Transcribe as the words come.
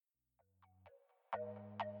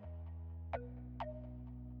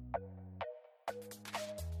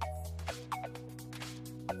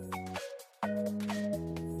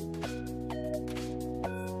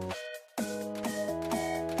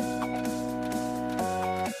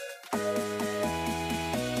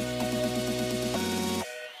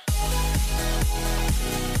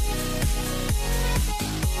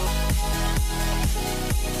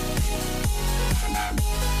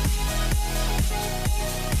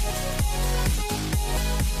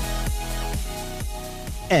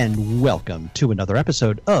And welcome to another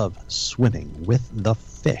episode of Swimming with the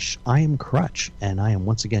Fish. I am Crutch, and I am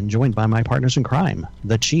once again joined by my partners in crime,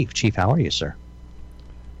 the Chief. Chief, how are you, sir?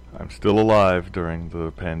 I'm still alive during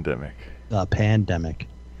the pandemic. The pandemic.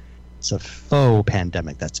 It's a faux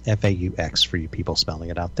pandemic. That's F-A-U-X for you people spelling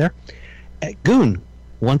it out there. Goon,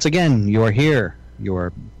 once again, you're here.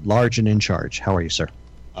 You're large and in charge. How are you, sir?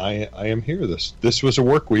 I am here. This was a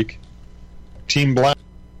work week. Team Black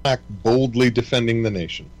boldly defending the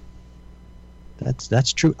nation.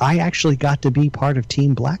 That's true. I actually got to be part of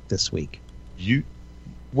Team Black this week.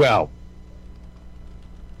 Well,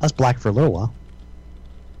 I was black for a little while.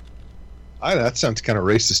 That sounds kind of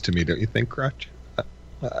racist to me, don't you think, Crutch?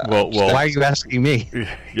 Well, why are you asking me?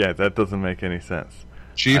 Yeah, that doesn't make any sense.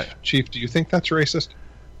 Chief, do you think that's racist?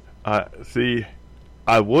 See,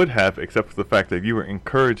 I would have, except for the fact that you were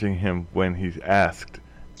encouraging him when he's asked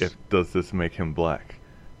if does this make him black,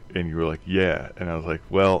 and you were like, yeah, and I was like,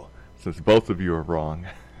 well, since both of you are wrong,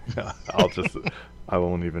 I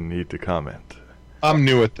won't even need to comment. I'm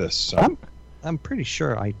new at this. So. I'm pretty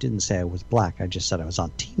sure I didn't say I was black. I just said I was on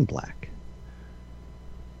Team Black.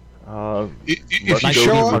 If you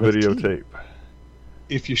show up, videotape.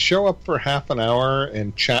 If you show up for half an hour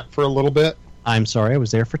and chat for a little bit, I'm sorry, I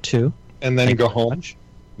was there for 2. And then go home. Much.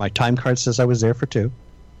 My time card says I was there for 2.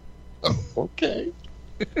 Oh, okay.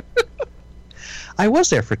 I was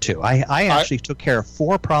there for 2. I actually took care of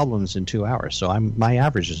 4 problems in 2 hours, so my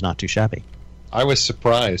average is not too shabby. I was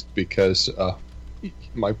surprised because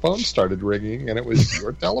my phone started ringing and it was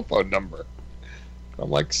your telephone number.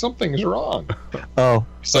 I'm like, something's wrong. Oh,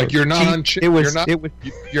 it's like you're not on chat.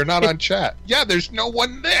 You're not on chat. Yeah, there's no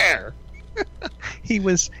one there. He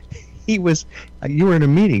was. You were in a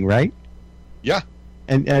meeting, right? Yeah.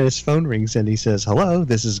 And his phone rings and he says, "Hello,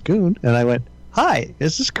 this is Goon." And I went, "Hi,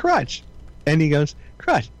 this is Crutch." And he goes,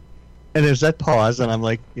 "Crutch." And there's that pause, and I'm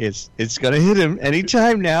like, "It's gonna hit him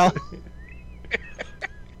anytime now."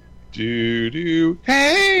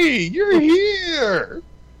 Hey, you're here.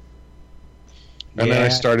 And then I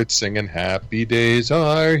started singing "Happy Days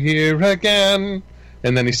Are Here Again,"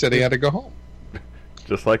 and then he said he had to go home.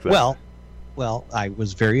 Just like that. Well, I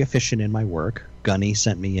was very efficient in my work. Gunny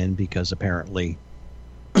sent me in because apparently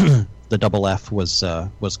the Double F was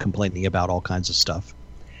complaining about all kinds of stuff.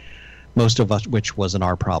 Most of which wasn't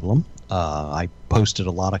our problem. I posted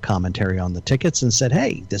a lot of commentary on the tickets and said,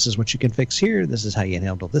 "Hey, this is what you can fix here. This is how you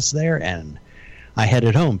handle this there." And I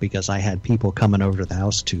headed home because I had people coming over to the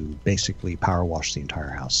house to basically power wash the entire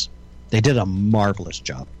house. They did a marvelous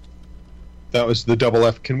job. That was the Double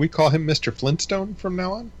F. Can we call him Mr. Flintstone from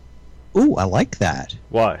now on? Ooh, I like that.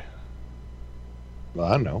 Why? Well,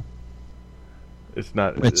 I don't know. It's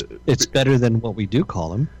not. It's better than what we do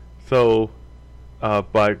call him. So,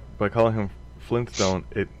 by calling him Flintstone,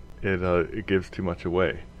 it gives too much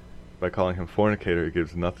away. By calling him Fornicator, it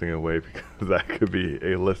gives nothing away because that could be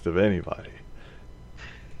a list of anybody.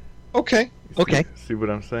 Okay. See what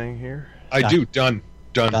I'm saying here? I do. Done.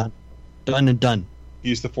 Done and done.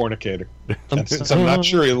 He's the fornicator. And since I'm not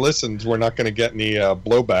sure he listens, we're not going to get any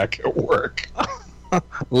blowback at work.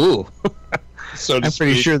 Ooh. So I'm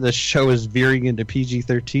pretty sure the show is veering into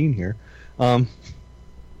PG-13 here. I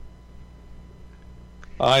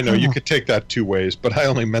know, you could take that 2 ways, but I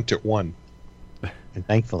only meant it 1. And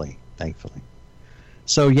thankfully.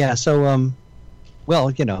 So,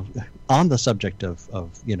 well, on the subject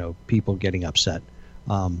of people getting upset,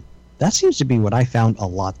 that seems to be what I found a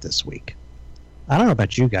lot this week. I don't know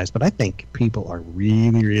about you guys, but I think people are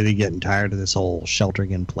really, really getting tired of this whole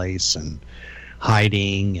sheltering in place and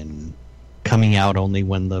hiding and coming out only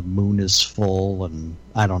when the moon is full and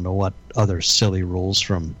I don't know what other silly rules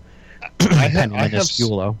from Penny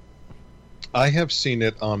Minusculo. I have seen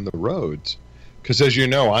it on the roads because, as you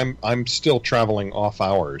know, I'm still traveling off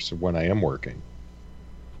hours when I am working.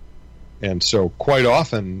 And so quite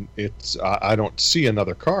often I don't see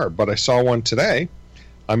another car, but I saw one today.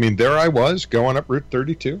 I mean, there I was going up Route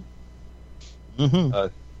 32,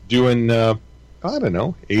 doing, I don't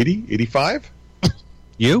know, 80, 85.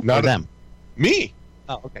 You or them? Me.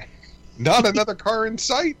 Oh, okay. Not another car in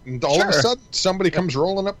sight. And all of a sudden, somebody comes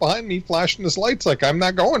rolling up behind me, flashing his lights like I'm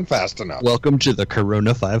not going fast enough. Welcome to the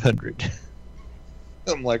Corona 500.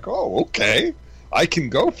 I'm like, oh, okay. I can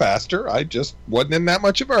go faster. I just wasn't in that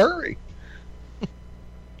much of a hurry.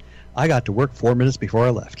 I got to work 4 minutes before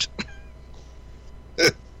I left.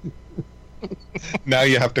 Now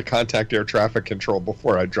you have to contact air traffic control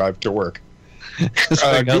before I drive to work.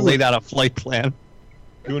 I laid out a flight plan.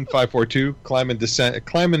 Goon 542, climb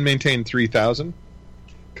and maintain 3000.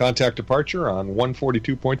 Contact departure on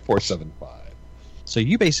 142.475. So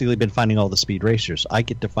you basically been finding all the speed racers. I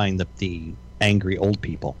get to find the angry old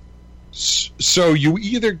people. So you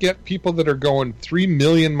either get people that are going 3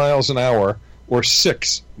 million miles an hour or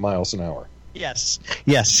 6 miles an hour. Yes.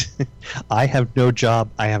 I have no job.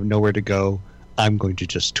 I have nowhere to go. I'm going to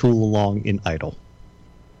just tool along in idle.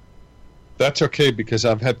 That's okay because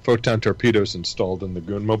I've had photon torpedoes installed in the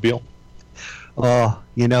Goonmobile.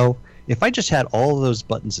 If I just had all of those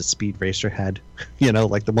buttons that Speed Racer had,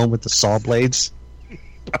 like the one with the saw blades.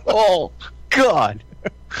 Oh, God.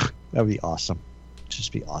 That would be awesome.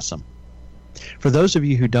 Just be awesome. For those of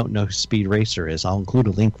you who don't know who Speed Racer is, I'll include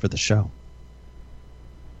a link for the show.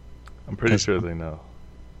 I'm pretty sure they know.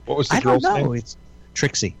 What was the girl's name? I don't know. It's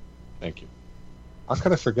Trixie. Thank you. How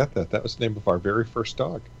could I forget that? That was the name of our very first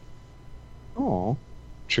dog. Oh.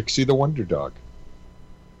 Trixie the Wonder Dog.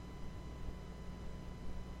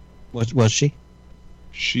 Was she?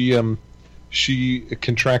 She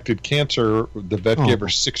contracted cancer. The vet gave her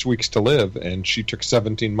 6 weeks to live, and she took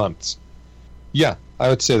 17 months. Yeah, I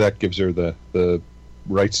would say that gives her the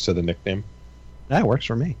rights to the nickname. That works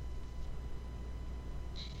for me.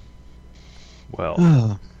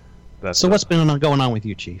 Well, so what's been going on with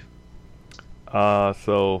you, Chief? How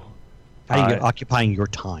are you occupying your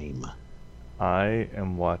time? I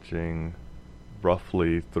am watching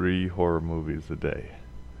roughly 3 horror movies a day.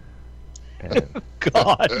 And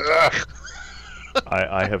God.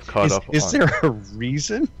 I have caught up. Is there a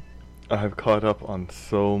reason? I have caught up on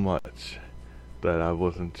so much that I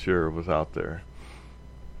wasn't sure was out there.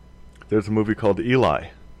 There's a movie called Eli.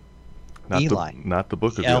 Not the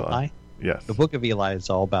Book of Eli. Yes. The Book of Eli is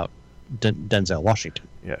all about Denzel Washington.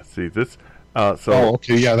 Yeah. See this.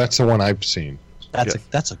 Okay. Yeah, that's the one I've seen.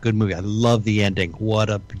 That's a good movie. I love the ending. What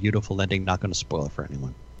a beautiful ending. Not going to spoil it for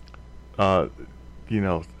anyone.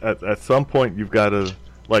 At some point you've got to,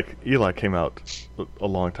 like, Eli came out a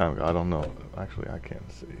long time ago. I don't know. Actually, I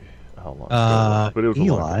can't see how long ago, but it was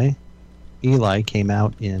Eli came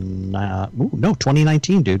out in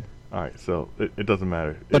 2019, dude. All right, so it doesn't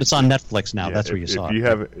matter. But it's on Netflix now. That's where you saw it.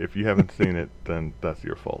 If you haven't seen it, then that's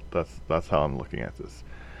your fault. That's how I'm looking at this.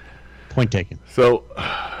 Point taken. So,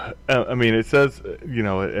 I mean, it says,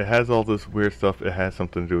 it has all this weird stuff. It has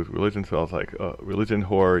something to do with religion. So I was like, religion,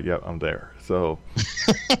 horror, yeah, I'm there. So,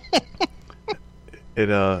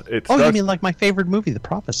 it starts, you mean like my favorite movie, The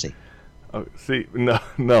Prophecy? Oh, see, no,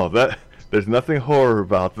 there's nothing horror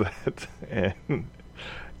about that. And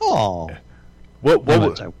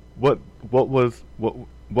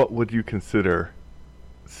what would you consider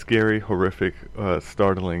scary, horrific,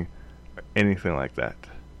 startling, anything like that?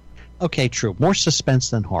 Okay, true. More suspense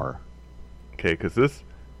than horror. Okay, because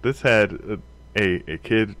this had a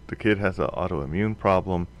kid. The kid has an autoimmune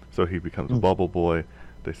problem, so he becomes a bubble boy.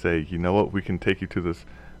 They say, you know what, we can take you to this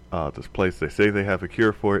place. They say they have a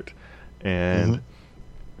cure for it, and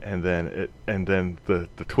then the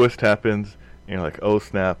twist happens, and you're like, oh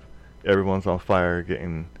snap, everyone's on fire,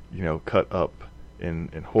 getting cut up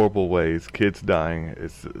in horrible ways, kids dying.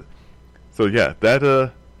 So yeah,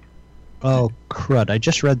 that. Oh, crud. I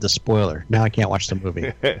just read the spoiler. Now I can't watch the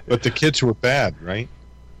movie. But the kids were bad, right?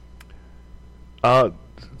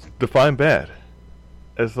 Define bad.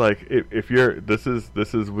 It's like, if you're... This is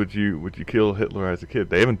would you kill Hitler as a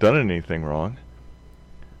kid? They haven't done anything wrong.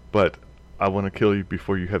 But I want to kill you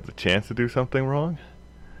before you have the chance to do something wrong?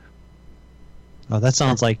 Oh, that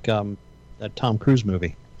sounds like that Tom Cruise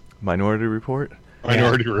movie. Minority Report?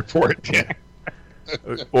 Minority Report, yeah.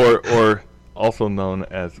 Or also known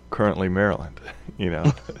as Currently Maryland,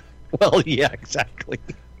 Well, yeah, exactly.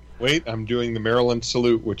 Wait, I'm doing the Maryland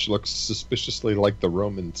salute, which looks suspiciously like the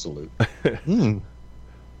Roman salute.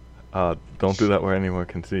 Don't do that where anyone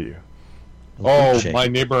can see you. My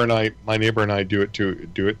neighbor and I do it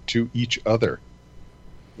to each other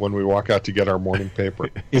when we walk out to get our morning paper.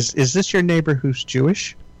 Is this your neighbor who's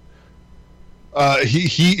Jewish?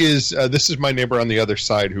 He is. This is my neighbor on the other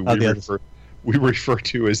side, who we refer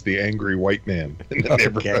to as the angry white man in the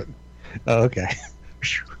neighborhood. Okay.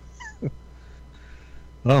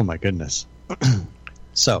 Oh my goodness.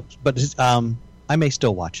 But I may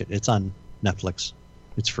still watch it. It's on Netflix.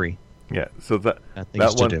 It's free. Yeah. So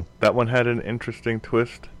that one had an interesting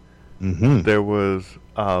twist. Mm-hmm. There was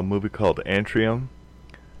a movie called Antrium,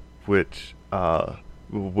 which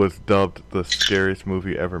was dubbed the scariest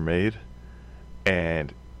movie ever made,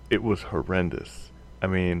 and it was horrendous. I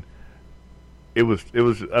mean, it was.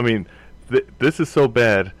 I mean, this is so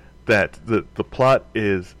bad that the plot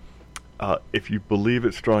is, if you believe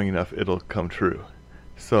it strong enough, it'll come true.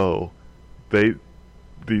 So,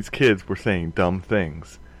 these kids were saying dumb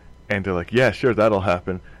things, and they're like, "Yeah, sure, that'll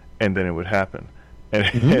happen," and then it would happen, and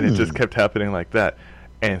it just kept happening like that,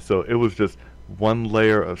 and so it was just one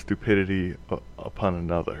layer of stupidity upon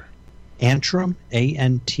another. Antrum?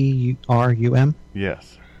 Antrum?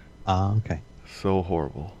 Yes. Okay. So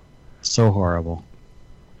horrible. So horrible.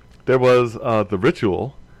 There was the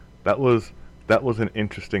ritual. That was an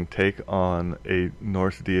interesting take on a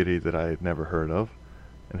Norse deity that I had never heard of,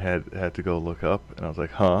 and had to go look up. And I was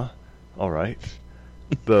like, huh, all right.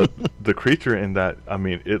 The creature in that, I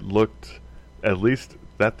mean, it looked, at least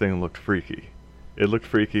that thing looked freaky. It looked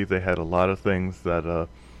freaky. They had a lot of things that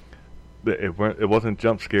it wasn't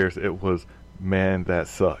jump scares. It was, man, that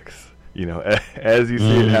sucks. You know, as you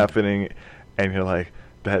see it happening, and you're like,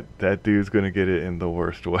 that dude's gonna get it in the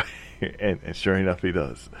worst way, and sure enough, he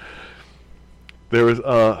does. There was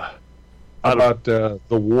about the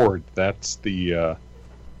Ward. That's the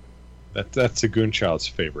that's a Goonchild's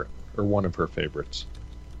favorite, or one of her favorites.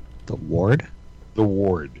 The Ward? The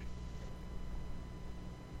Ward.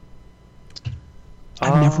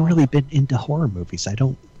 I've never really been into horror movies.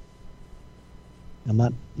 I'm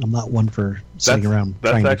not one for sitting around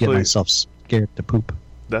trying to get myself scared to poop.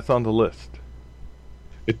 That's on the list.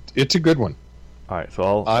 It's a good one. All right,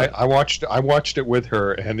 so I watched it with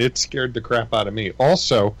her, and it scared the crap out of me.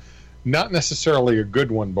 Also, not necessarily a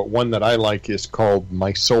good one, but one that I like is called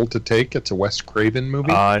My Soul to Take. It's a Wes Craven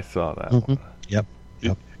movie. I saw that one. Yep.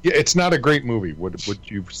 Yeah, it's not a great movie. Would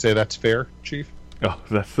you say that's fair, Chief? Oh,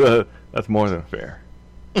 that's more than fair.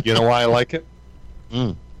 You know why I like it?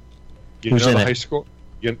 Mm. Who's know the high school?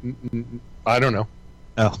 I don't know.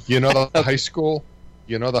 Oh, you know the high school.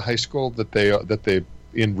 You know the high school that they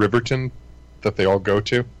in Riverton that they all go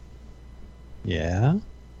to. Yeah.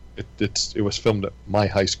 It was filmed at my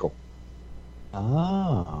high school.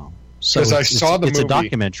 Oh, so I saw the movie. It's a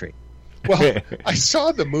documentary. Well, I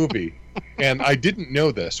saw the movie, and I didn't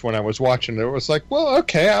know this when I was watching it. It was like, well,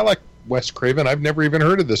 okay, I like Wes Craven. I've never even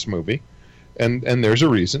heard of this movie, and there's a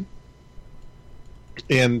reason.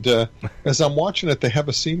 And as I'm watching it, they have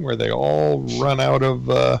a scene where they all run out of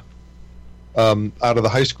the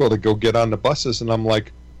high school to go get on the buses, and I'm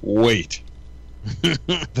like, wait,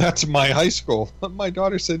 that's my high school. My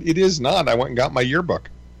daughter said, it is not. I went and got my yearbook.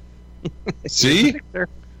 See?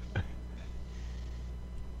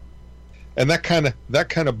 And that kind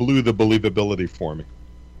of blew the believability for me.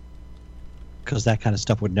 Because that kind of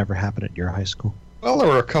stuff would never happen at your high school. Well, there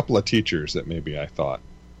were a couple of teachers that maybe I thought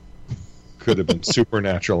could have been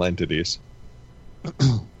supernatural entities.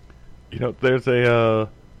 You know, there's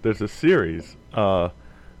a series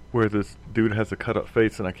where this dude has a cut up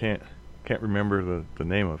face, and I can't remember the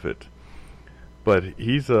name of it. But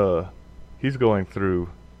he's going through,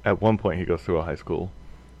 at one point he goes through a high school,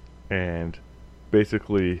 and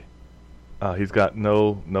basically he's got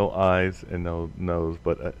no eyes and no nose,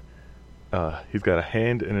 but he's got a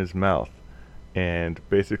hand in his mouth, and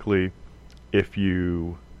basically if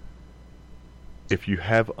you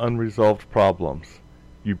have unresolved problems,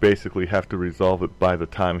 you basically have to resolve it by the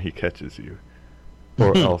time he catches you,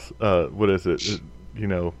 or else what is it? You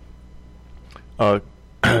know,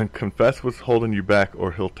 confess what's holding you back,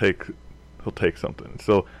 or he'll take something.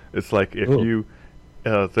 So it's like if you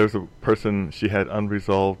there's a person, she had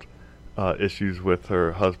unresolved issues with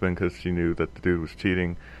her husband because she knew that the dude was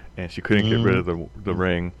cheating, and she couldn't get rid of the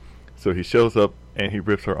ring. So he shows up and he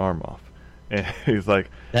rips her arm off, and he's like,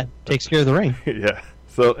 that takes care of the ring. Yeah.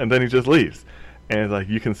 So and then he just leaves, and like,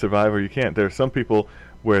 you can survive or you can't. There are some people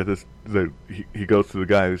where he goes to the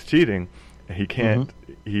guy who's cheating, and he can't.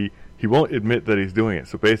 He won't admit that he's doing it.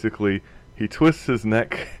 So basically, he twists his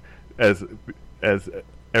neck as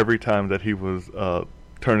every time that he was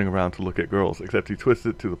turning around to look at girls, except he twists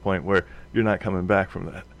it to the point where you're not coming back from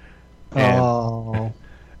that. And,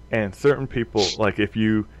 and certain people, like if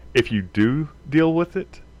you do deal with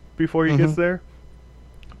it before he gets there,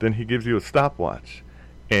 then he gives you a stopwatch,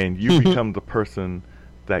 and you become the person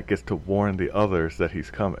that gets to warn the others that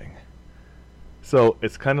he's coming. So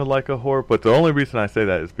it's kind of like a horror, but the only reason I say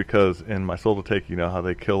that is because in My Soul to Take, you know how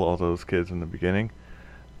they kill all those kids in the beginning?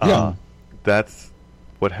 Yeah. That's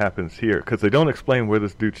what happens here, because they don't explain where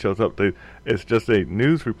this dude shows up. It's just a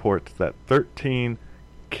news report that 13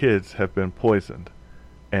 kids have been poisoned,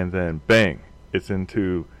 and then bang, it's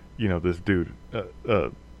into, you know, this dude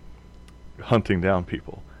hunting down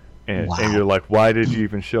people. And, wow. And you're like, why did you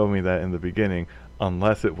even show me that in the beginning,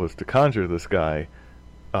 unless it was to conjure this guy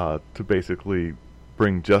to basically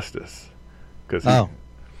bring justice? Cause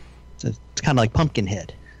it's kind of like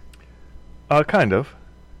Pumpkinhead. Kind of.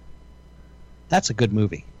 That's a good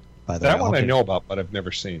movie, by the way. That one I know about, but I've never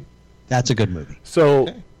seen. That's a good movie. So,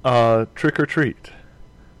 Trick or Treat.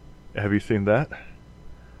 Have you seen that?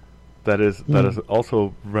 That is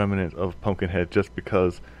also remnant of Pumpkinhead, just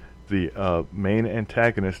because the main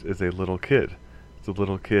antagonist is a little kid. It's a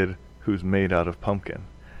little kid who's made out of pumpkin,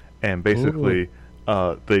 and basically,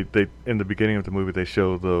 they in the beginning of the movie they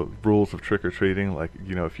show the rules of trick or treating. Like,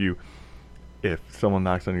 you know, if someone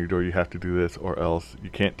knocks on your door, you have to do this, or else you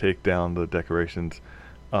can't take down the decorations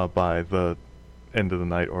by the end of the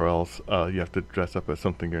night, or else you have to dress up as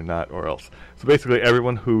something you're not, or else. So basically,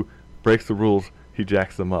 everyone who breaks the rules, he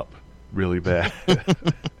jacks them up really bad.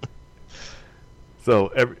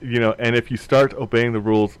 So, you know, and if you start obeying the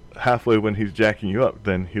rules halfway when he's jacking you up,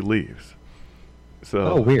 then he leaves.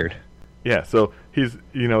 So, weird. Yeah, so he's,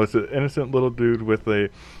 you know, it's an innocent little dude with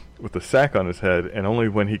a sack on his head, and only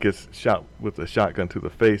when he gets shot with a shotgun to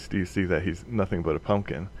the face do you see that he's nothing but a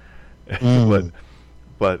pumpkin.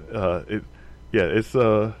 but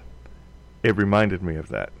it reminded me of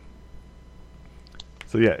that.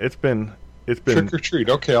 So yeah, it's been Trick or Treat.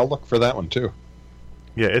 Okay, I'll look for that one too.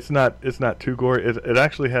 Yeah, it's not too gory. It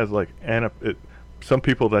actually has like some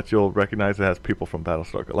people that you'll recognize. It has people from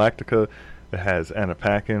Battlestar Galactica. It has Anna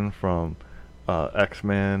Paquin from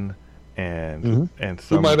X-Men, and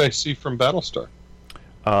some. Who might I see from Battlestar?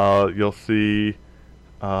 You'll see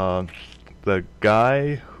the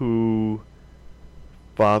guy who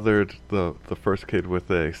fathered the first kid with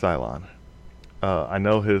a Cylon. I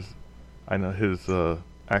know his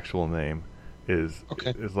actual name is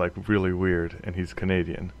like really weird, and he's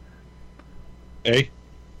Canadian. A?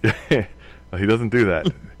 He doesn't do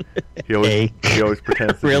that. He always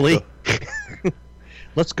pretends to really.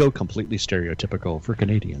 Let's go completely stereotypical for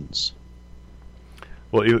Canadians.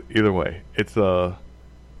 Well, either way, it's that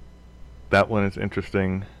one is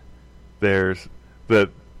interesting. There's the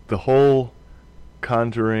whole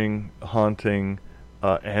Conjuring, Haunting,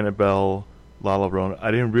 Annabelle, La Llorona.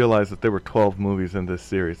 I didn't realize that there were 12 movies in this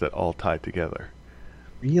series that all tied together.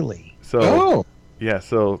 Really? So, yeah.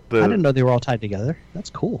 So I didn't know they were all tied together. That's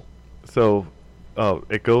cool. So,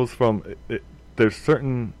 it goes from there's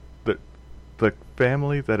certain the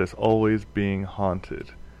family that is always being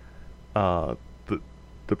haunted. The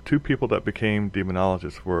two people that became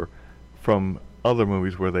demonologists were from other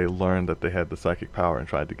movies where they learned that they had the psychic power and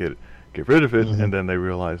tried to get rid of it, and then they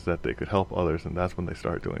realized that they could help others, and that's when they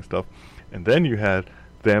started doing stuff. And then you had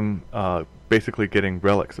them basically getting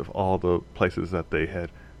relics of all the places that they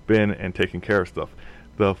had been and taking care of stuff.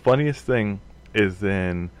 The funniest thing is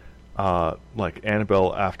in like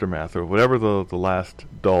Annabelle Aftermath, or whatever the last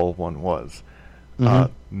doll one was.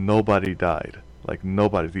 Nobody died. Like,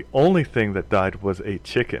 nobody. The only thing that died was a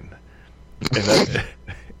chicken.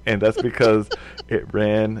 And that's because it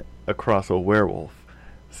ran across a werewolf.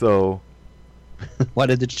 So, why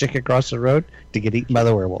did the chicken cross the road? To get eaten by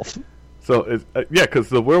the werewolf. So, because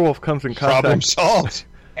the werewolf comes in contact. Problem solved.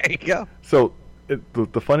 There you go. So,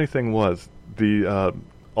 the funny thing was,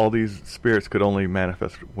 all these spirits could only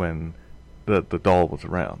manifest when the doll was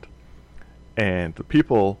around. And the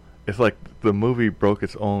people, it's like the movie broke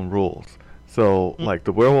its own rules. So, like,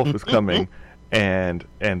 the werewolf is coming, and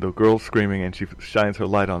the girl's screaming, and she shines her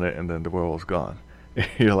light on it, and then the werewolf's gone.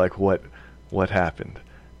 You're like, what happened?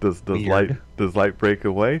 Does light break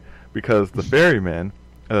away? Because the ferryman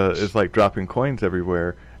is like dropping coins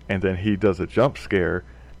everywhere, and then he does a jump scare,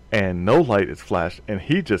 and no light is flashed, and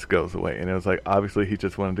he just goes away. And it was like, obviously he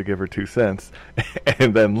just wanted to give her 2 cents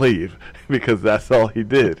and then leave, because that's all he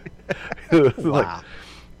did. It was like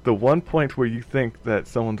the one point where you think that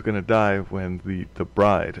someone's going to die when the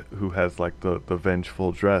bride, who has like the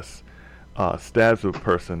vengeful dress, stabs a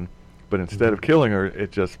person, but instead of killing her,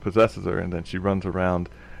 it just possesses her, and then she runs around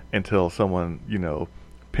until someone,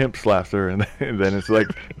 pimp slaps her, and then it's like,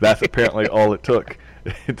 that's apparently all it took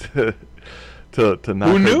to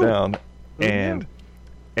knock her down.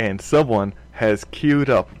 And someone has queued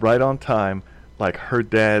up right on time, like her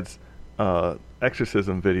dad's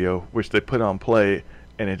exorcism video, which they put on play,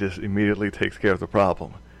 and it just immediately takes care of the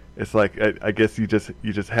problem. It's like, I guess you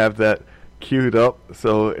just have that queued up.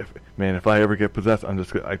 So if I ever get possessed, I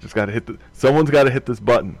just got to someone's got to hit this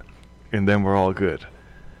button, and then we're all good.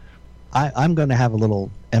 I'm going to have a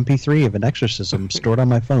little MP3 of an exorcism stored on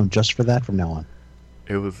my phone just for that from now on.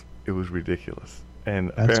 It was ridiculous,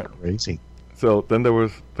 and that's crazy. So then there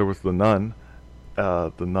was the nun.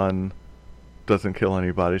 The nun doesn't kill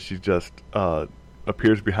anybody. She just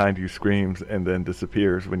appears behind you, screams, and then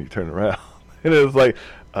disappears when you turn around. And it was like,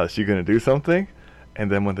 is she going to do something?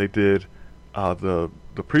 And then when they did the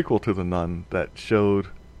prequel to the nun that showed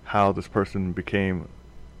how this person became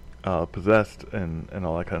possessed and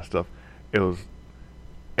all that kind of stuff, it was,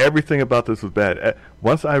 everything about this was bad.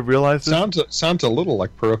 Once I realized this, sounds a little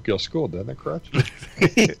like parochial school, doesn't it, Crutch?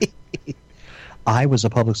 I was a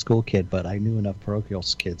public school kid, but I knew enough parochial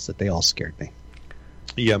kids that they all scared me.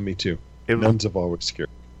 Yeah, me too. Nuns have always scared.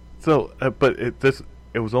 So, but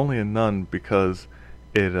it was only a nun because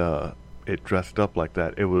it dressed up like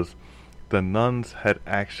that. It was the nuns had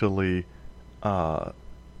actually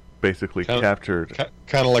basically captured,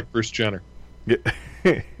 kind of like Bruce Jenner. Yeah.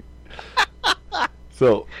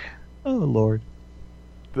 So, oh Lord,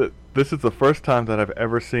 this is the first time that I've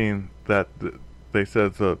ever seen that they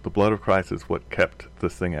said the blood of Christ is what kept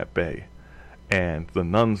this thing at bay, and the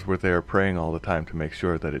nuns were there praying all the time to make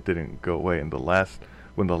sure that it didn't go away. And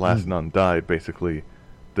when the last nun died, basically,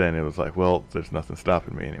 then it was like, well, there's nothing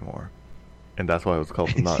stopping me anymore, and that's why it was called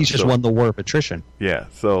the nuns. He just won the war of attrition. Yeah,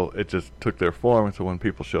 so it just took their form, and so when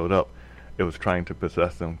people showed up, it was trying to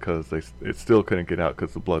possess them because it still couldn't get out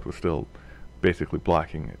because the blood was still basically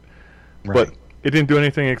blocking it. Right. But it didn't do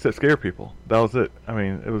anything except scare people. That was it. I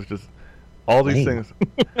mean, it was just all these things.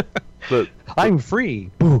 I'm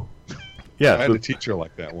free. Boo. Yeah, I had a teacher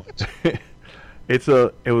like that once.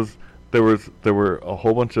 There were a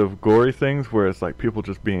whole bunch of gory things where it's like people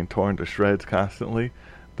just being torn to shreds constantly.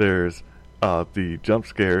 There's the jump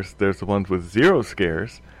scares. There's the ones with zero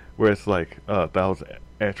scares where it's like that was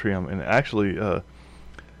Atrium, and actually, oh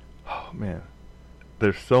man,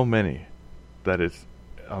 there's so many that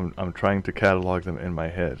I'm trying to catalog them in my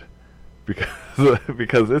head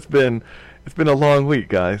because it's been a long week,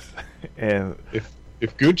 guys, and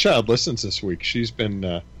if Goodchild listens this week, she's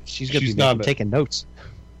gonna be taking notes.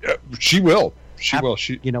 She will. She will.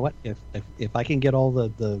 You know what? If I can get all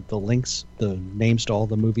the links, the names to all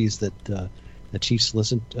the movies that the Chiefs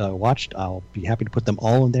watched, I'll be happy to put them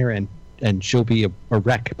all in there, and she'll be a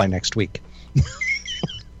wreck by next week.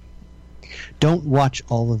 Don't watch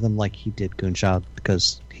all of them like he did, Goonchild,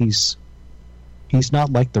 because he's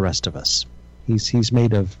not like the rest of us. He's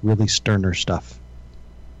made of really sterner stuff.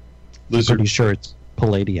 I'm pretty sure it's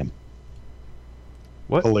palladium.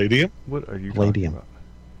 What? Palladium? What are you Palladium. talking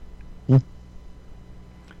about?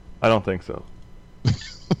 I don't think so.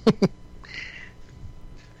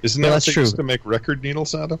 Isn't that what they used to make record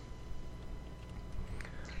needles out of?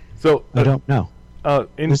 So I don't know.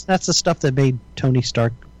 That's the stuff that made Tony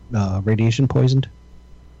Stark radiation poisoned?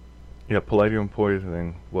 Yeah, palladium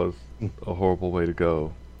poisoning was a horrible way to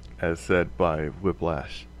go, as said by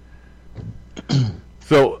Whiplash.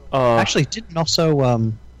 So actually, didn't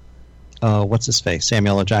also what's his face?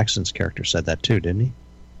 Samuel L. Jackson's character said that too, didn't he?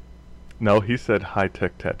 No, he said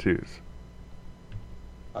high-tech tattoos.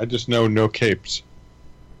 I just know no capes.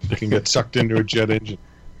 You can get sucked into a jet engine.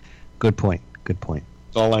 Good point. That's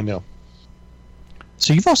all I know.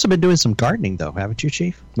 So you've also been doing some gardening, though, haven't you,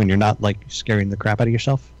 Chief? When you're not, like, scaring the crap out of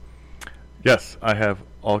yourself? Yes, I have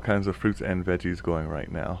all kinds of fruits and veggies going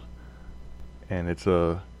right now. And it's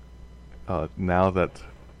now that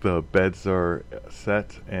the beds are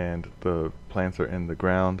set and the plants are in the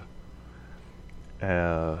ground,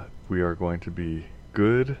 we are going to be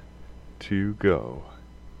good to go.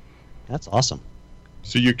 That's awesome.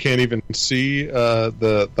 So you can't even see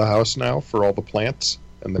the house now for all the plants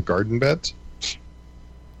and the garden beds?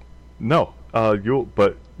 No, you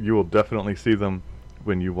will definitely see them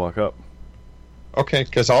when you walk up. Okay,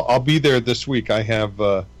 because I'll be there this week. I have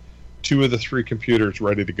 2 of the 3 computers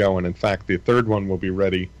ready to go, and in fact, the third one will be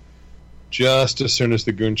ready just as soon as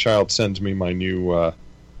the Goonchild sends me my new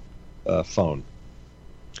phone.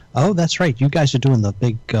 Oh, that's right. You guys are doing the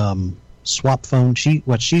big swap phone.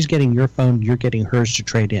 She's getting your phone, you're getting hers to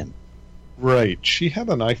trade in. Right. She had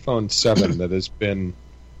an iPhone 7 that has been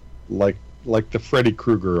like the Freddy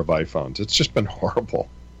Krueger of iPhones. It's just been horrible.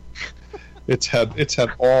 It's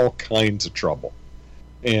had all kinds of trouble.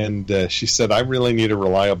 And she said, I really need a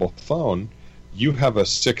reliable phone. You have a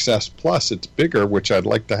 6S Plus. It's bigger, which I'd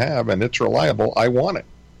like to have, and it's reliable. I want it.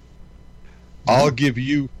 I'll give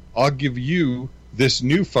you this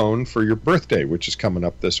new phone for your birthday, which is coming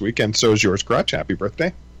up this week, and so is yours, Crutch. Happy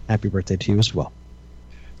birthday. Happy birthday to you as well.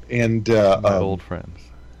 And my old friends.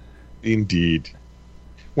 Indeed.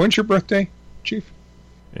 When's your birthday, Chief?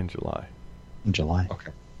 In July. In July.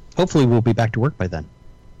 Okay. Hopefully we'll be back to work by then.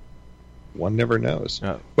 One never knows.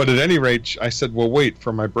 Yeah. But at any rate, I said, well, wait,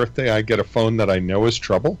 for my birthday I get a phone that I know is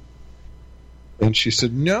trouble? And she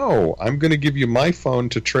said, no, I'm going to give you my phone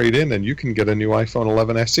to trade in, and you can get a new iPhone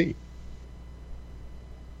 11 SE.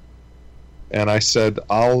 And I said,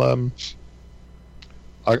 I'll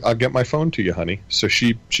get my phone to you, honey. So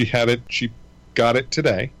she had it. She got it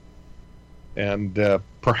today. And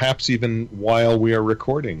perhaps even while we are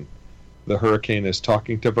recording, the Hurricane is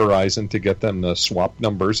talking to Verizon to get them to swap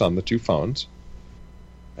numbers on the 2 phones.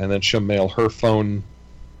 And then she'll mail her phone,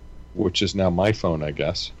 which is now my phone, I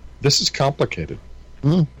guess. This is complicated.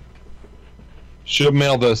 She'll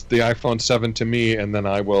mail the iPhone 7 to me, and then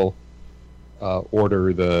I will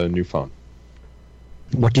order the new phone.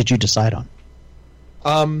 What did you decide on?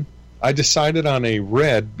 I decided on a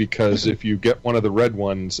red because if you get one of the red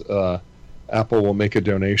ones, Apple will make a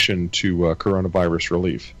donation to coronavirus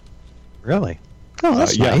relief. Really? Oh,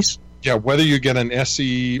 that's yeah. nice. Yeah, whether you get an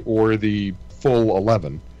SE or the full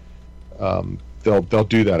 11, they'll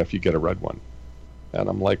do that if you get a red one. And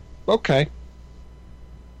I'm like, okay.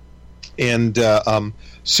 And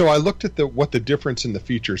so I looked at what the difference in the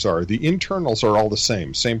features are. The internals are all the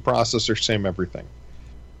same processor, same everything.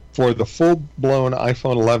 For the full-blown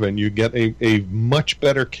iPhone 11, you get a much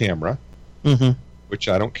better camera, which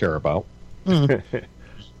I don't care about.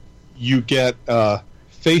 You get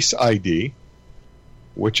Face ID,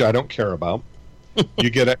 which I don't care about. You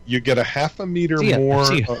get a half a meter more.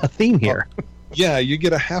 See a theme here. Yeah, you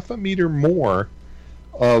get a half a meter more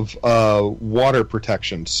of water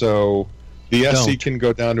protection. So the SE can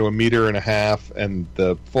go down to 1.5 meters, and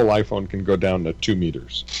the full iPhone can go down to 2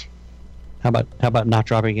 meters. How about not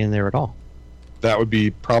dropping in there at all? That would be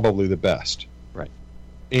probably the best. Right.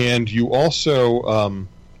 And you also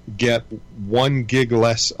get 1 gig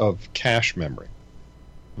less of cache memory.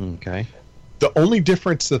 Okay. The only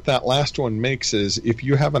difference that last one makes is if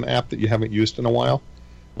you have an app that you haven't used in a while,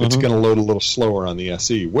 it's going to load a little slower on the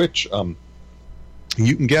SE, which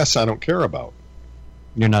you can guess I don't care about.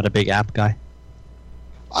 You're not a big app guy?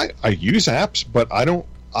 I use apps, but I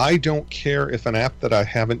don't care if an app that I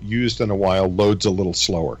haven't used in a while loads a little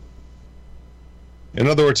slower. In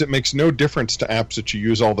other words, it makes no difference to apps that you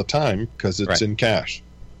use all the time because it's in cache.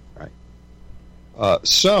 Right.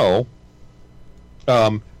 So,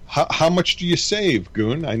 how much do you save,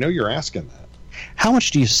 Goon? I know you're asking that. How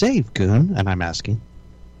much do you save, Goon? And I'm asking.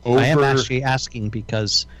 I am actually asking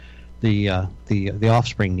because the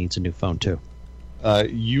offspring needs a new phone too.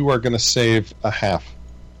 You are going to save a half.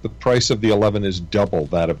 The price of the 11 is double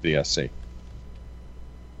that of the SE.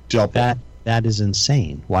 Double. That is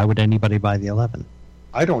insane. Why would anybody buy the 11?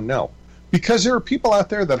 I don't know. Because there are people out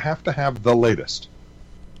there that have to have the latest.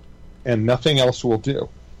 And nothing else will do.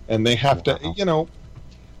 And they have to,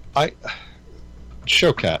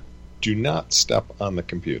 Showcat, do not step on the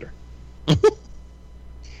computer.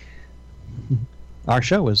 Our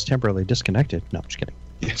show was temporarily disconnected. No, I'm just kidding.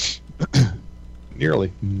 Yes.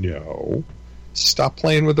 Nearly. No. Stop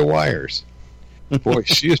playing with the wires. Boy,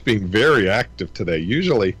 she is being very active today.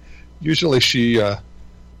 Usually she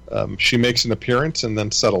makes an appearance and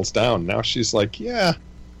then settles down. Now she's like, I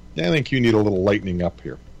think you need a little lightening up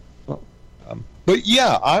here. But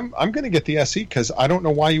yeah, I'm going to get the SE because I don't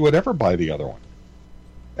know why you would ever buy the other one.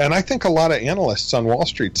 And I think a lot of analysts on Wall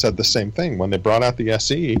Street said the same thing when they brought out the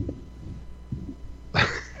SE.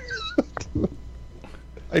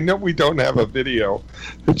 I know we don't have a video,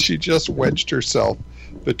 but she just wedged herself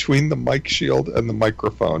between the mic shield and the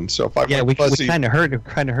microphone. So if I we kind of heard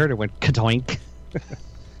it went kadoink.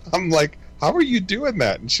 I'm like, how are you doing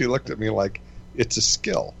that? And she looked at me like, it's a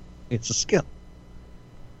skill. It's a skill.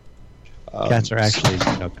 Cats are actually,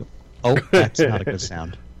 oh, that's not a good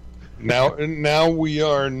sound. Now we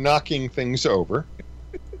are knocking things over.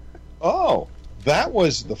 Oh, that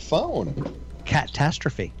was the phone.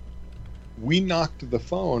 Catastrophe. We knocked the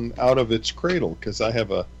phone out of its cradle because I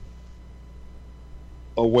have a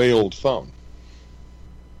way old phone.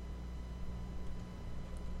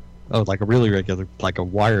 Oh, like a really regular, like a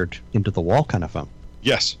wired into the wall kind of phone.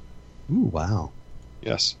 Yes. Ooh, wow.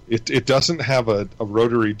 Yes. It doesn't have a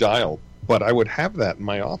rotary dial, but I would have that in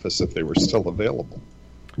my office if they were still available.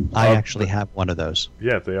 I actually have one of those.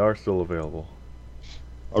 Yeah, they are still available.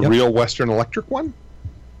 A real Western Electric one?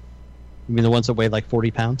 You mean the ones that weigh like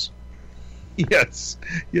 40 pounds? Yes.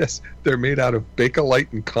 They're made out of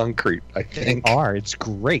Bakelite and concrete, I think. They are. It's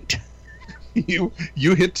great. You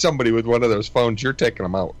hit somebody with one of those phones, you're taking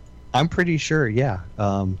them out. I'm pretty sure, yeah.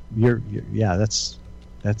 You're going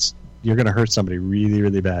to hurt somebody really,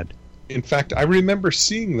 really bad. In fact, I remember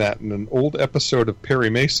seeing that in an old episode of Perry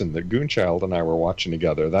Mason that Goonchild and I were watching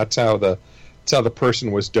together. That's how the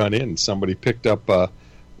person was done in. Somebody picked up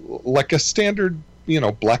like a standard,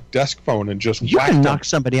 black desk phone and just you whacked can them. knock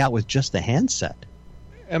somebody out with just the handset.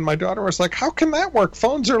 And my daughter was like, "How can that work?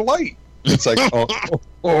 Phones are light." It's like,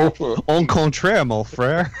 Au contraire, mon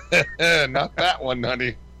frère. Not that one,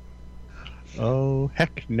 honey. Oh,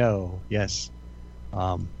 heck no. Yes.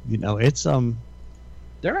 It's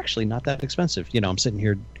they're actually not that expensive. I'm sitting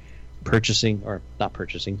here looking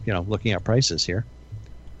at prices here.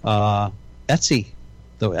 Etsy,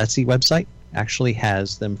 the Etsy website actually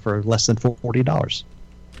has them for less than $40.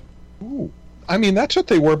 Ooh. I mean, that's what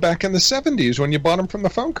they were back in the 70s when you bought them from the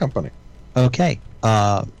phone company. Okay.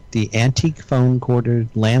 the antique phone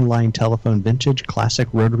corded landline telephone vintage classic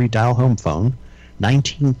rotary dial home phone,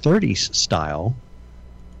 1930s style,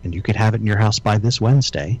 and you could have it in your house by this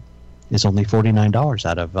Wednesday, is only $49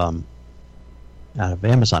 out of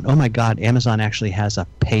Amazon. Oh my God, Amazon actually has a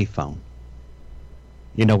payphone.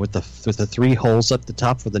 You know, with the 3 holes up the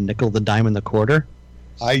top for the nickel, the dime, and the quarter.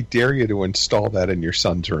 I dare you to install that in your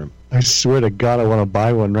son's room. I swear to God, I want to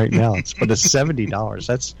buy one right now. But it's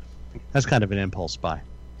 $70. That's kind of an impulse buy.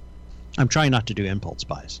 I'm trying not to do impulse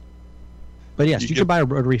buys. But yes, you could buy a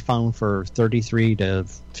rotary phone for $33 to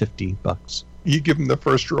 $50. You give him the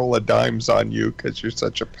first roll of dimes on you because you're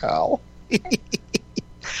such a pal.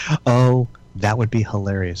 Oh, that would be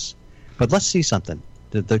hilarious. But let's see something.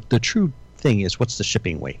 The true thing is, what's the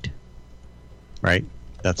shipping weight? Right?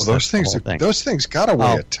 That's those things. Those things gotta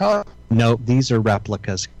weigh a ton. No, these are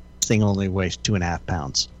replicas. This thing only weighs 2.5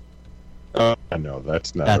 pounds. I know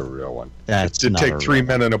that's not a real one. It'd take 3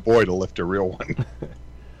 men and a boy to lift a real one.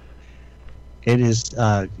 It is.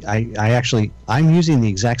 I'm using the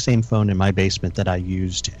exact same phone in my basement that I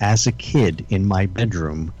used as a kid in my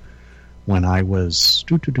bedroom when I was.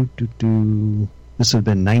 This would have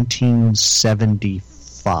been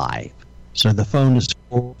 1975. So the phone is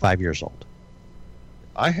 4 or 5 years old.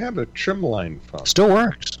 I had a Trimline phone. Still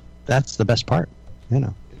works. That's the best part. You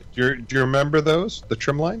know. Do you remember those? The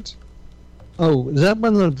Trimlines? Oh, is that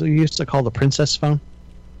one that you used to call the Princess phone?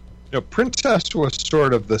 No, Princess was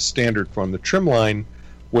sort of the standard phone. The Trimline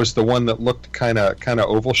was the one that looked kind of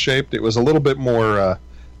oval shaped. It was a little bit more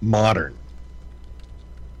modern.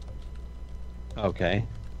 Okay.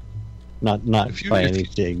 Not by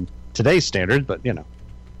anything today's standard, but you know.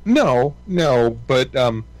 No, but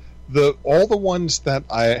all the ones that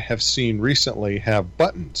I have seen recently have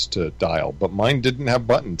buttons to dial, but mine didn't have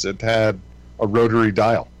buttons. It had a rotary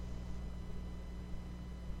dial.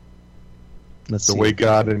 That's the way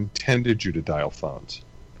God intended you to dial phones.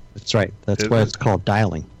 That's right. That's why it's called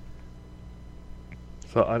dialing.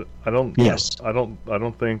 So I don't. Yes. I don't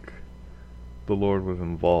think the Lord was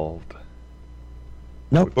involved.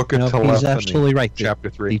 Nope. Book of Telepany, he's absolutely right. Chapter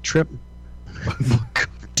 3. The trip. Book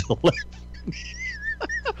of Telepany.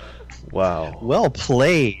 Wow. Well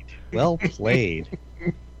played. Well played.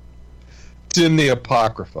 It's in the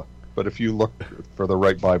Apocrypha, but if you look for the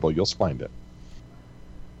right Bible, you'll find it.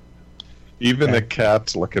 Even the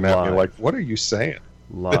cat's looking at me like, what are you saying?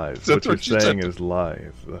 Lies. What you're saying is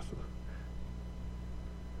lies.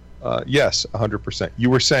 Yes, 100%. You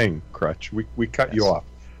were saying, Crutch. We cut you off.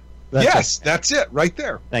 That's it, right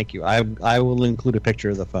there. Thank you. I will include a picture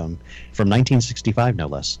of the phone from 1965, no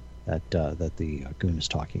less, that the Goon is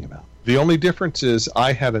talking about. The only difference is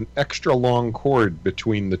I had an extra long cord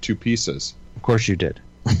between the two pieces. Of course you did.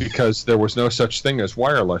 Because there was no such thing as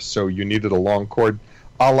wireless, so you needed a long cord.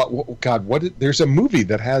 There's a movie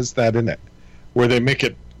that has that in it, where they make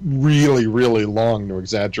it really, really long to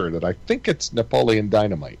exaggerate it. I think it's Napoleon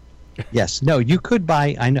Dynamite. Yes. No, you could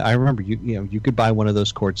buy. I remember you could buy one of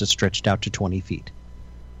those cords that stretched out to 20 feet.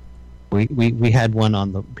 We had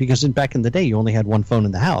one because back in the day you only had one phone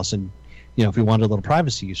in the house, and if you wanted a little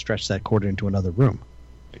privacy, you stretched that cord into another room.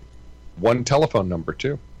 One telephone number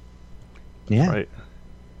too. Yeah. Right.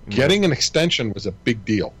 Getting an extension was a big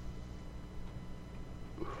deal.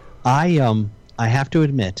 I have to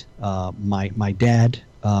admit, my dad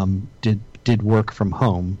did work from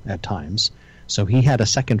home at times, so he had a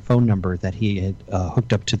second phone number that he had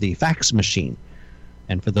hooked up to the fax machine.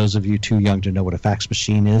 And for those of you too young to know what a fax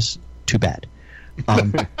machine is, too bad.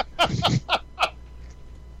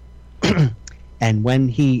 And when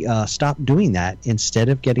he stopped doing that, instead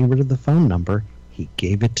of getting rid of the phone number, he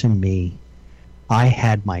gave it to me. I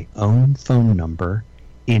had my own phone number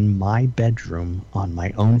in my bedroom on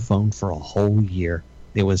my own phone for a whole year.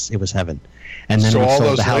 It was heaven. And then we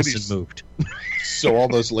sold the house and moved. So all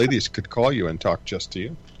those ladies could call you and talk just to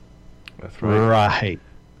you. That's right. Right.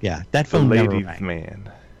 Yeah, that phone the never ladies' rang.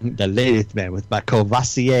 man. The ladies' man with my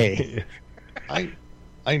Courvoisier.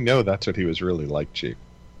 I know that's what he was really like, Chief.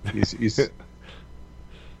 He's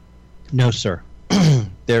No, sir.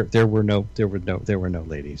 There were no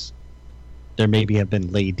ladies. There maybe have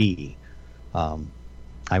been lady.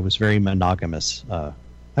 I was very monogamous.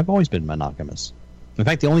 I've always been monogamous. In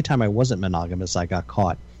fact, the only time I wasn't monogamous, I got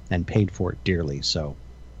caught and paid for it dearly. So,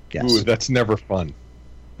 yes. Ooh, that's never fun.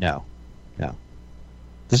 No.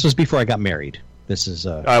 This was before I got married. This is.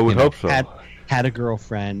 I would hope so. Had a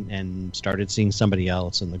girlfriend and started seeing somebody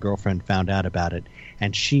else, and the girlfriend found out about it,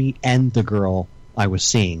 and she and the girl I was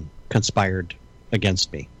seeing conspired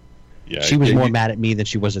against me. Yeah, she was more mad at me than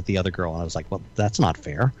she was at the other girl, and I was like, well, that's not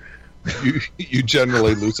fair. You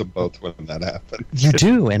generally lose them both when that happens. You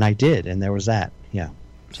do, and I did, and there was that. Yeah.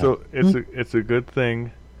 So it's a good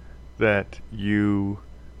thing that you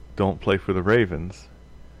don't play for the Ravens,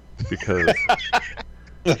 because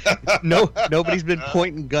nobody's been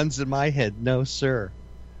pointing guns in my head. No, sir.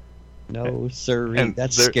 No, sir.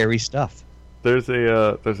 That's scary stuff. There's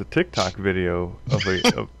a TikTok video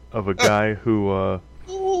of a guy who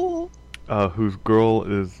whose girl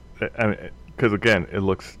is, because again it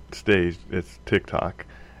looks staged. It's TikTok,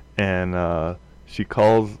 and she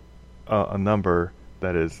calls a number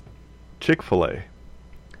that is Chick-fil-A,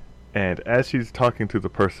 and as she's talking to the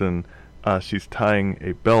person, she's tying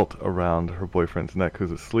a belt around her boyfriend's neck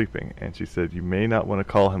who's sleeping, and she said, "You may not want to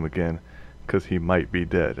call him again because he might be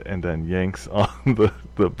dead," and then yanks on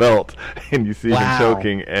the belt, and you see him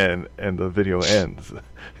choking, and the video ends.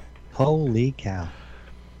 Holy cow.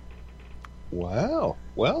 Wow.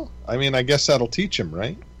 Well, I mean, I guess that'll teach him,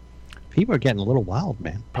 right? People are getting a little wild,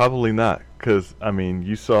 man. Probably not, because, I mean,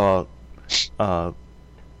 you saw, Elmer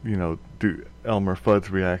Fudd's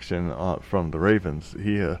reaction from the Ravens.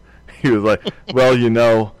 He was like, well,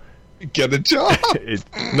 get a job.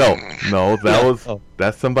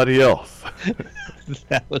 That's somebody else.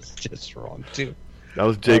 That was just wrong too. That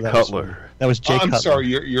was Jay Cutler. That was Jay Cutler. I'm sorry,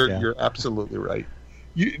 you're absolutely right.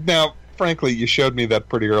 Now, frankly, you showed me that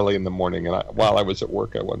pretty early in the morning, and while I was at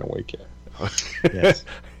work, I wasn't awake yet. Yes.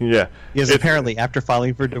 Yeah. Yes. Apparently, after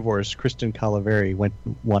filing for divorce, Kristen Calaveri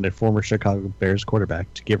wanted former Chicago Bears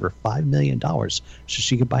quarterback to give her $5 million so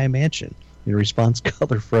she could buy a mansion. In response,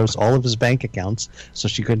 Cutler froze all of his bank accounts so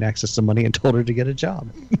she couldn't access the money and told her to get a job.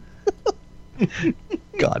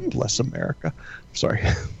 God bless America. Sorry.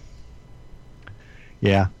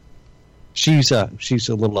 Yeah. She's a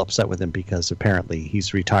little upset with him because apparently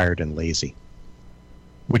he's retired and lazy,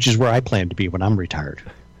 which is where I plan to be when I'm retired.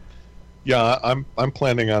 Yeah, I'm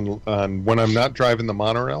planning on when I'm not driving the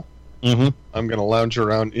monorail, I'm going to lounge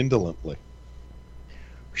around indolently.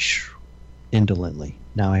 Indolently.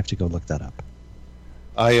 Now I have to go look that up.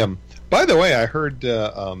 I am. By the way, I heard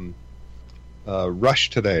Rush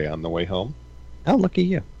today on the way home. Oh, look at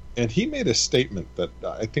you! And he made a statement that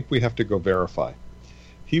I think we have to go verify.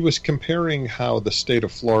 He was comparing how the state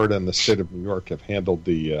of Florida and the state of New York have handled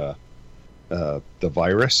the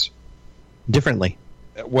virus differently.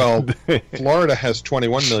 Well, Florida has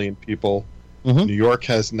 21 million people. New York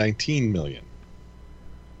has 19 million.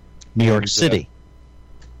 New York City.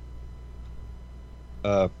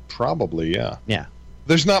 Probably, yeah. Yeah.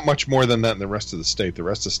 There's not much more than that in the rest of the state. The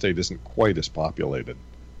rest of the state isn't quite as populated.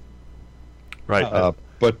 Right.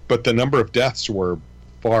 But the number of deaths were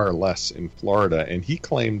far less in Florida, and he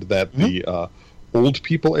claimed that the old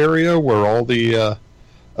people area, where all the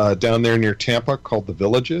down there near Tampa, called the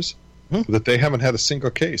Villages, that they haven't had a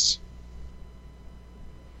single case.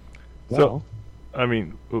 So, I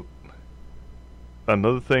mean,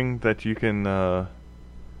 another thing that you can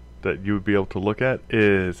that you would be able to look at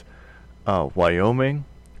is Wyoming,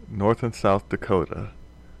 North and South Dakota,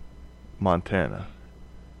 Montana.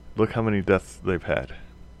 Look how many deaths they've had.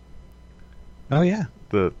 Oh yeah.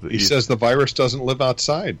 He says the virus doesn't live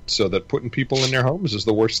outside, so that putting people in their homes is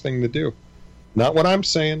the worst thing to do. Not what I'm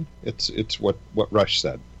saying. It's what Rush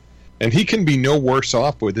said. And he can be no worse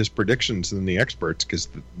off with his predictions than the experts, because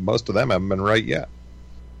most of them haven't been right yet.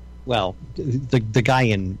 Well, the guy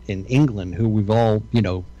in England who we've all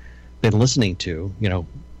been listening to,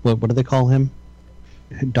 what do they call him?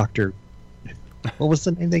 Dr. What was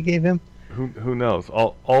the name they gave him? Who knows?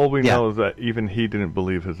 All we know is that even he didn't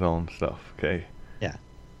believe his own stuff. Okay. Yeah.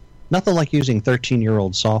 Nothing like using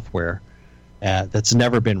 13-year-old software that's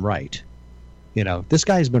never been right. This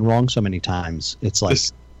guy's been wrong so many times. It's like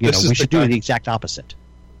we should do the exact opposite.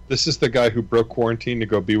 This is the guy who broke quarantine to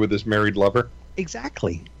go be with his married lover.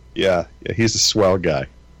 Exactly. Yeah, he's a swell guy.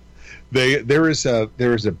 There is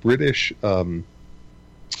a British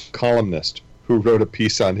columnist who wrote a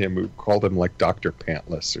piece on him who called him like Dr.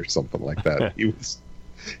 Pantless or something like that. He was.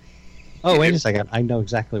 Oh, wait a second! I know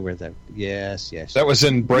exactly where that. Yes. That was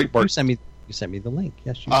in Breitbart. You sent me the link.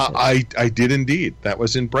 Yes, you did. I did indeed. That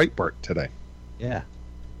was in Breitbart today. Yeah.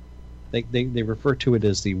 They refer to it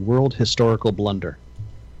as the world historical blunder.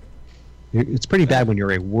 It's pretty bad when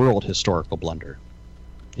you're a world historical blunder.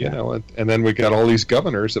 And then we got all these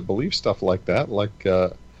governors that believe stuff like that, like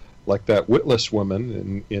that Witless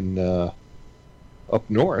woman in up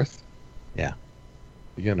north. Yeah.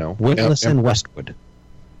 Witless and Westwood.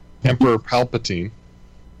 Emperor Palpatine.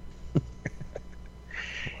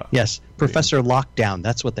 Yes, Professor Lockdown.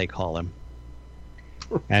 That's what they call him.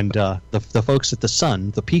 And the folks at the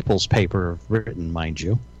Sun, the People's paper written, mind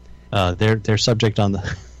you, their subject on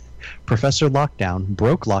the Professor Lockdown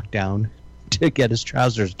broke lockdown to get his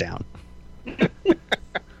trousers down.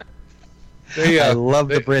 I love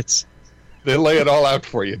the Brits. They lay it all out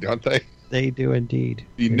for you, don't they? They do indeed.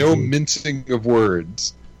 No mincing of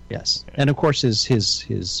words. Yes, and of course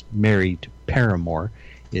his married paramour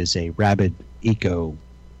is a rabid eco.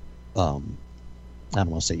 I don't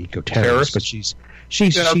want to say eco-terrorist, but she's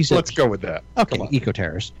let's go with that. Okay,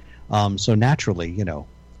 eco-terrorist. So naturally,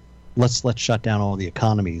 let's shut down all the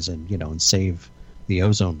economies and and save the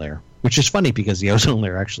ozone layer, which is funny because the ozone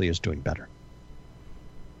layer actually is doing better.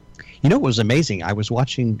 It was amazing. I was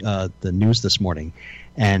watching the news this morning,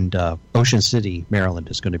 and Ocean City, Maryland,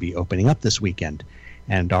 is going to be opening up this weekend,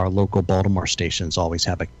 and our local Baltimore stations always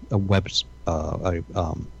have a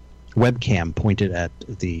webcam pointed at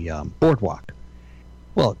the boardwalk.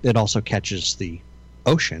 Well, it also catches the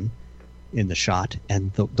ocean in the shot,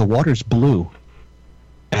 and the water's blue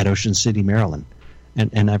at Ocean City, Maryland,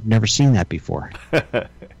 and I've never seen that before.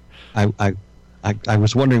 I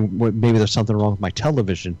was wondering maybe there's something wrong with my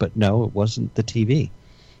television, but no, it wasn't the TV.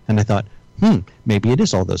 And I thought, maybe it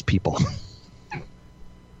is all those people.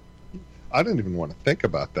 I didn't even want to think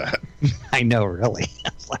about that. I know, really. I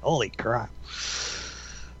was like, holy crap.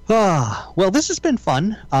 Well, this has been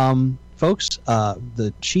fun. Folks,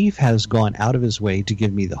 the chief has gone out of his way to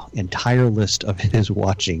give me the entire list of his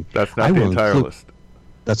watching. That's not the entire list.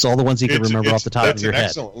 That's all the ones you can remember off the top of your head.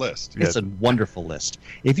 That's an excellent list. It's a wonderful list.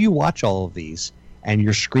 If you watch all of these and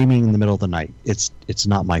you're screaming in the middle of the night, it's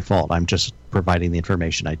not my fault. I'm just providing the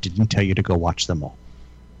information. I didn't tell you to go watch them all.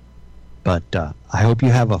 But I hope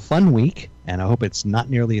you have a fun week, and I hope it's not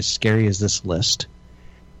nearly as scary as this list.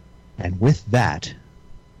 And with that,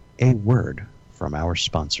 a word from our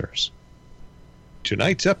sponsors.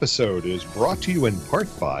 Tonight's episode is brought to you in part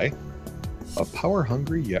by a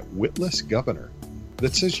power-hungry yet witless governor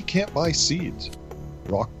that says you can't buy seeds,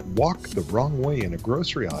 walk the wrong way in a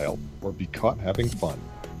grocery aisle, or be caught having fun.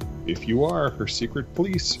 If you are, her secret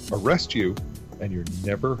police arrest you, and you're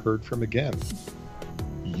never heard from again.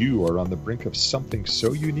 You are on the brink of something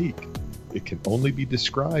so unique, it can only be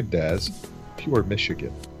described as pure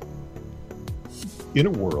Michigan. In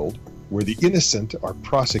a world where the innocent are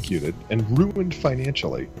prosecuted and ruined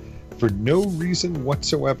financially for no reason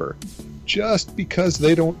whatsoever, just because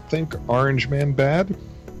they don't think Orange Man bad?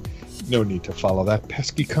 No need to follow that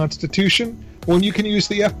pesky constitution when you can use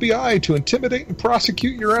the FBI to intimidate and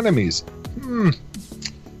prosecute your enemies. Who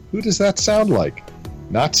does that sound like?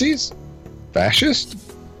 Nazis?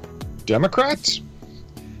 Fascists? Democrats?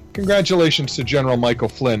 Congratulations to General Michael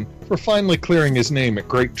Flynn for finally clearing his name at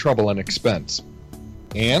great trouble and expense.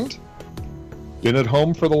 And? Been at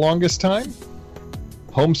home for the longest time?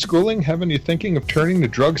 Homeschooling having you thinking of turning to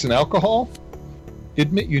drugs and alcohol?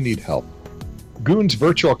 Admit you need help. Goon's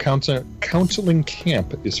virtual counseling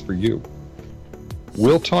camp is for you.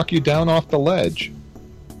 We'll talk you down off the ledge.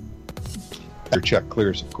 Your check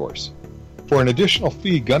clears, of course. For an additional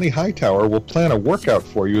fee, Gunny Hightower will plan a workout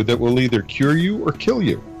for you that will either cure you or kill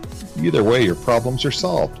you. Either way, your problems are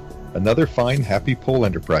solved. Another fine, happy Pole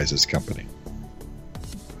Enterprises company.